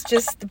else is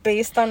just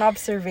based on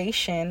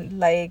observation.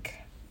 Like,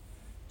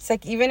 it's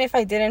like, even if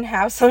I didn't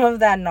have some of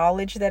that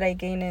knowledge that I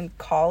gained in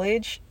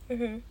college,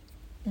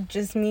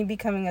 just me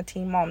becoming a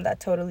teen mom, that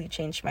totally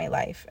changed my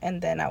life.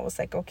 And then I was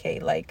like, okay,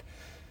 like,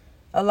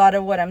 a lot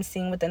of what I'm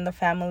seeing within the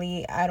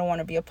family, I don't want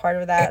to be a part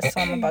of that, so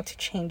I'm about to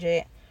change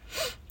it.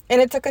 And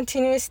it's a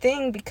continuous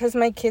thing because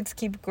my kids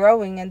keep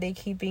growing and they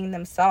keep being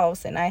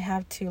themselves, and I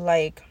have to,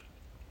 like,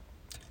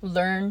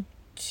 learn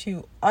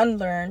to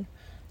unlearn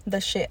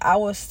the shit I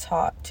was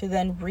taught to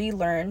then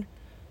relearn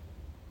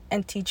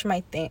and teach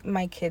my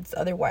kids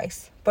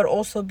otherwise, but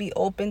also be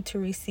open to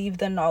receive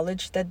the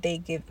knowledge that they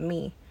give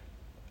me,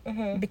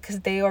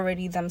 because they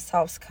already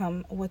themselves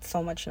come with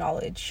so much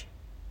knowledge.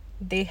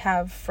 They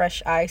have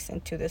fresh eyes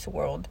into this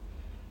world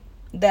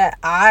that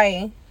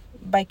I,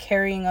 by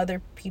carrying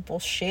other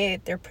people's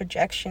shit, their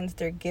projections,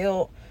 their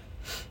guilt,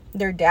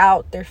 their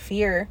doubt, their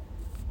fear,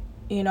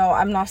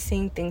 I'm not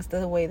seeing things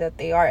the way that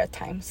they are at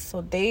times.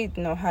 So they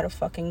know how to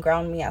fucking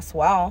ground me as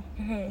well.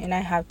 Mm-hmm. And I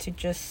have to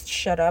just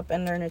shut up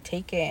and learn to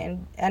take it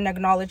and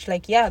acknowledge,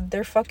 like, yeah,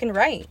 they're fucking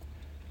right.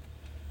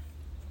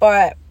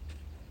 But,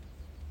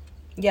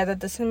 yeah, that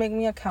doesn't make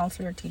me a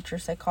counselor, teacher,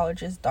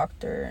 psychologist,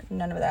 doctor,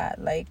 none of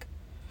that. Like,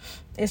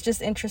 it's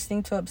just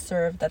interesting to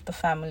observe that the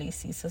family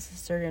sees us a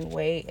certain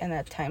way and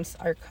at times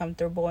are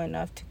comfortable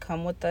enough to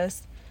come with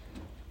us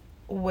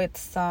with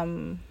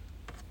some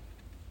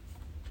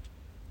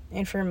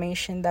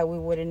information that we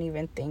wouldn't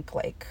even think,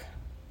 like,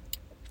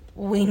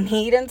 we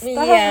need and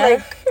stuff. Yeah.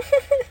 Like,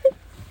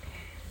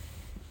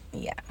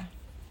 yeah.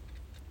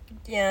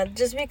 Yeah,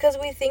 just because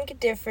we think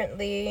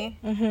differently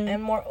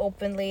and more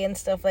openly and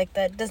stuff like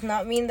that does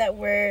not mean that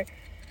we're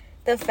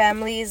the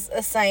family's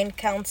assigned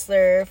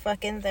counselor,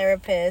 fucking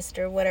therapist,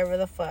 or whatever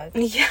the fuck.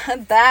 Yeah,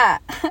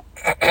 that.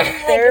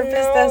 Therapist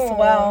as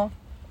well.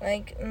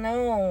 Like,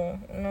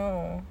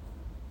 no.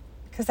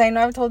 Because I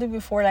know I've told you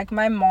before, like,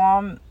 my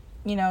mom,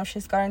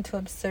 she's gotten to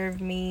observe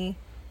me,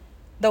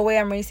 the way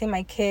I'm raising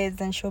my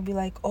kids, and she'll be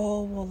like,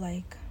 oh, well,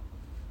 like,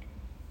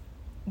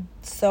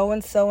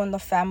 so-and-so in the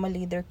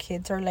family, their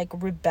kids are, like,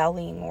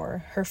 rebelling,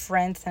 or her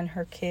friends and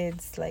her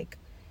kids, like,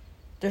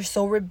 they're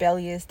so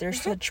rebellious, they're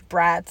such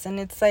brats, and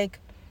it's like,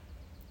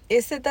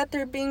 is it that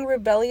they're being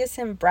rebellious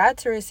and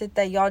brats, or is it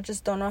that y'all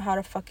just don't know how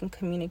to fucking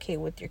communicate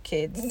with your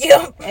kids?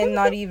 Yep. And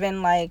not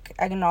even, like,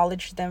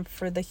 acknowledge them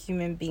for the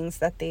human beings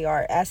that they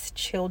are as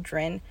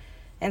children,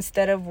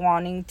 instead of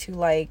wanting to,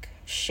 like,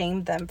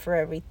 shame them for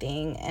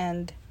everything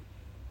and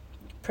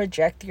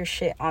project your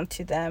shit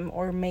onto them,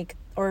 or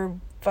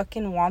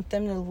fucking want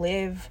them to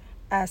live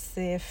as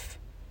if,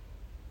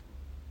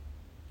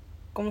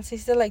 como se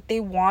dice, like, they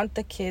want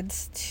the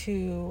kids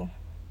to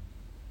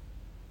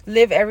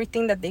live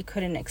everything that they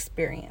couldn't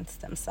experience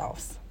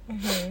themselves.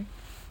 Mm-hmm.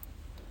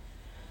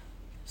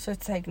 So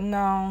it's like,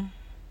 no,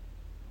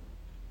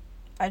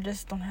 I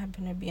just don't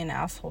happen to be an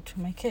asshole to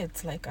my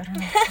kids. Like, I don't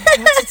know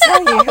what to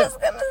tell you. I was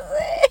gonna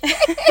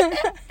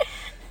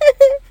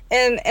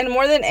say. And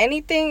more than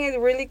anything, it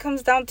really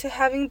comes down to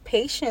having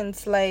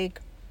patience.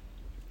 Like,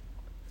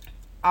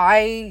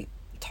 I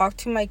talk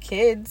to my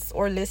kids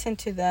or listen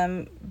to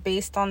them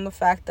based on the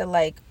fact that,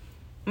 like,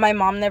 my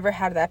mom never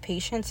had that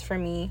patience for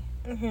me.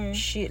 Mm-hmm.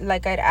 She,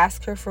 like, I'd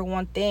ask her for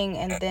one thing,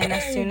 and then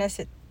as soon as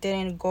it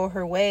didn't go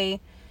her way,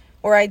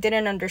 or I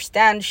didn't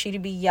understand,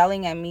 she'd be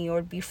yelling at me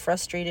or be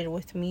frustrated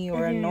with me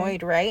or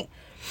annoyed, right?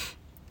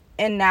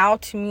 And now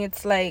to me,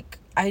 it's like,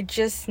 I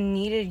just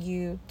needed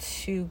you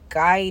to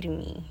guide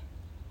me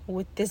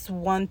with this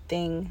one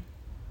thing,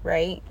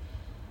 right?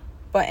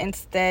 But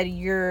instead,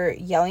 you're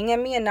yelling at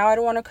me, and now I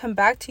don't want to come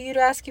back to you to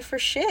ask you for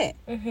shit.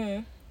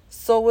 Mm-hmm.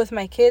 So with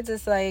my kids,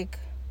 it's like,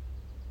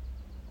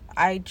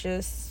 I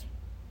just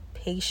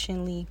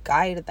patiently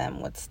guide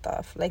them with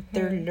stuff. Like,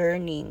 they're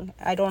learning.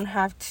 I don't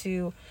have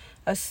to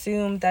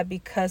assume that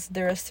because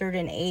they're a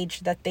certain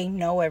age that they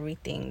know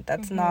everything.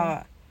 That's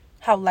not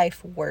how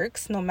life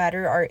works, no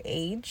matter our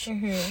age.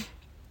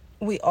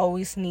 We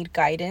always need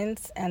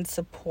guidance and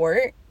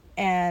support,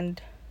 and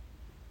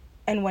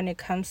when it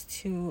comes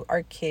to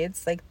our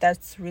kids, like,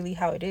 that's really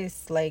how it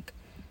is. Like,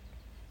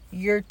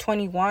 you're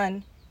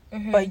 21,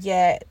 but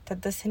yet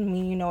that doesn't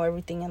mean you know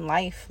everything in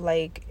life.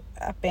 Like,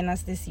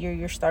 apenas this year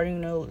you're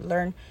starting to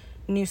learn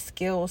new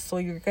skills, so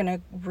you're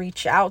gonna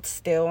reach out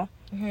still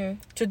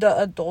to the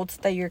adults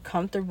that you're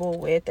comfortable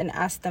with and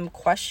ask them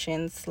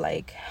questions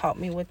like, help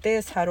me with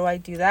this, how do I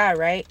do that,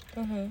 right?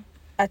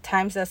 At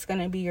times that's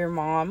gonna be your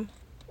mom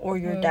or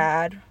your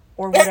dad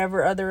or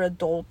whatever other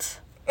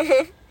adult.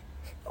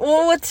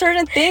 Well, with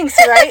certain things,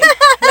 right?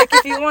 Like,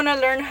 if you want to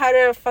learn how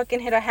to fucking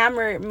hit a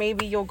hammer,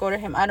 maybe you'll go to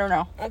him. I don't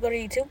know. I'll go to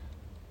YouTube.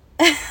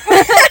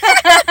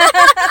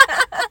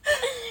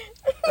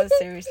 But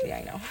seriously,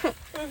 I know.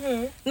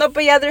 No,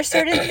 but yeah, there's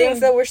certain things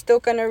that we're still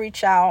gonna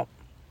reach out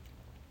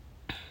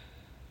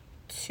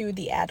to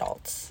the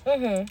adults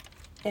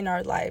in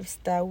our lives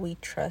that we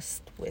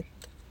trust with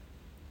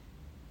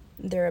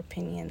their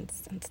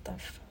opinions and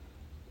stuff.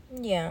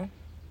 Yeah.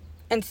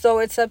 And so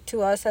it's up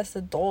to us as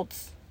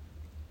adults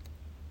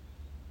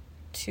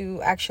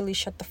to actually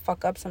shut the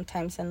fuck up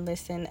sometimes and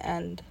listen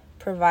and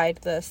provide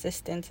the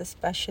assistance,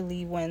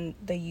 especially when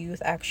the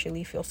youth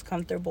actually feels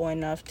comfortable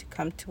enough to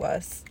come to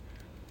us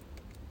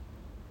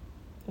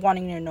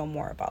wanting to know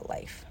more about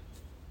life.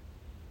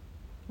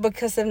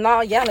 Because if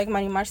not, yeah, like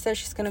Marimar said,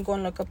 she's gonna go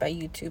and look up at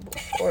YouTube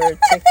or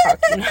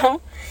TikTok,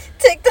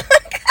 TikTok.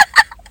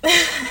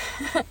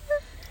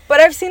 But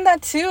I've seen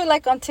that too.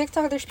 Like, on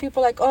TikTok, there's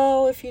people like,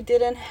 oh, if you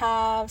didn't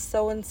have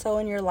so-and-so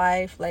in your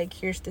life, like,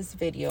 here's this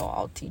video.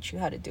 I'll teach you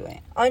how to do it.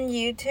 On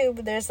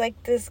YouTube, there's,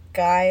 like, this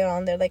guy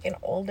on there, like, an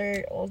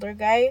older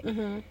guy.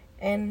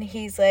 And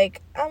he's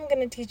like, I'm going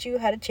to teach you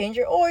how to change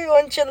your oil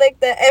and shit like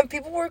that. And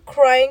people were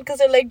crying because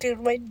they're like, dude,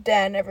 my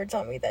dad never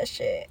taught me that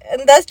shit.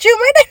 And that's true.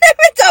 My dad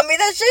never taught me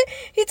that shit.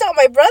 He taught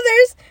my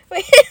brothers, but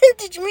he didn't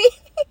teach me.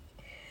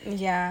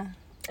 Yeah.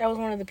 I was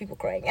one of the people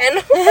crying.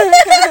 And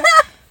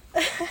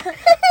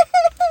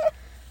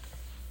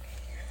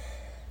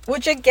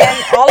Which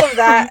again, all of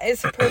that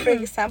is a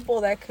perfect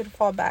example that could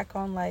fall back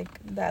on like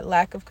that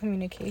lack of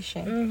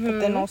communication, but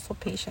then also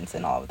patience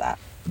and all of that.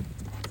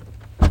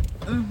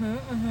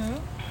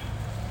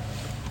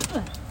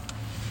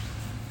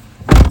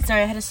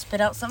 Sorry, I had to spit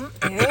out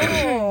something.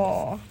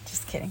 Ew.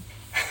 Just kidding.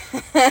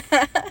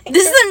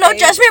 This is a no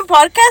judgment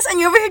podcast, and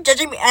you're over here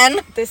judging me,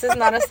 Anne. This is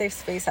not a safe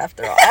space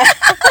after all.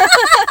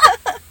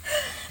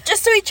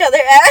 Just to each other,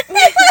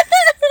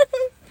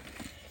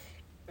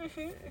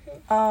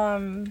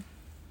 Anne.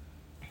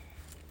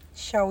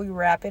 Shall we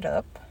wrap it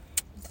up?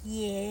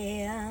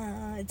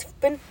 Yeah, it's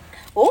been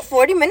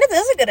 40 minutes.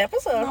 That's a good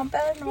episode. Not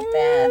bad, not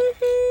bad.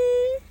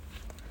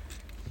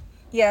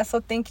 Yeah,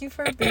 so thank you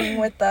for being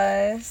with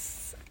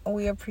us.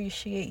 We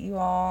appreciate you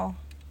all.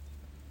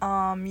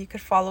 You could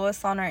follow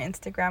us on our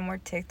Instagram or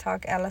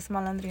TikTok at Las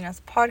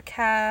Malandrinas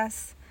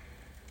Podcast.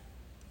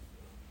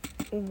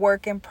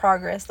 Work in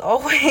progress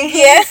always.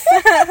 Yes.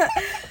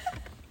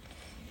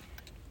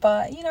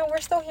 But, you know,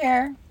 we're still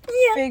here.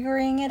 Yeah.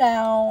 Figuring it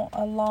out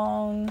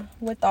along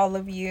with all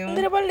of you.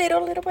 Little by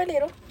little, little by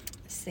little.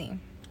 Let's see.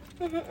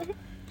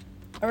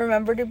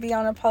 Remember to be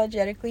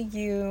unapologetically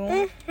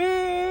you.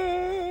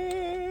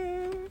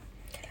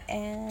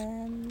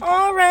 And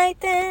Alright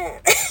then.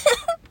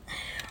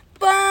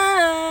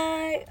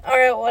 Bye.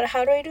 Alright,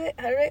 how do I do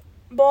it?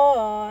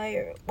 Boy.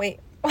 Or, wait.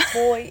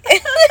 Boy. I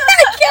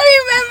can't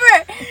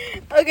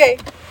remember. Okay.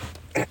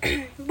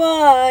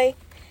 Bye.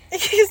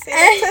 you say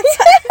that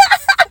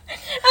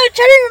I'm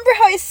trying to remember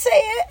how I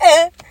say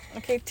it.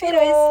 Okay,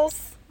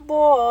 toodles.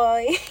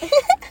 Boy.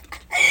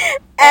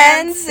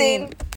 And scene.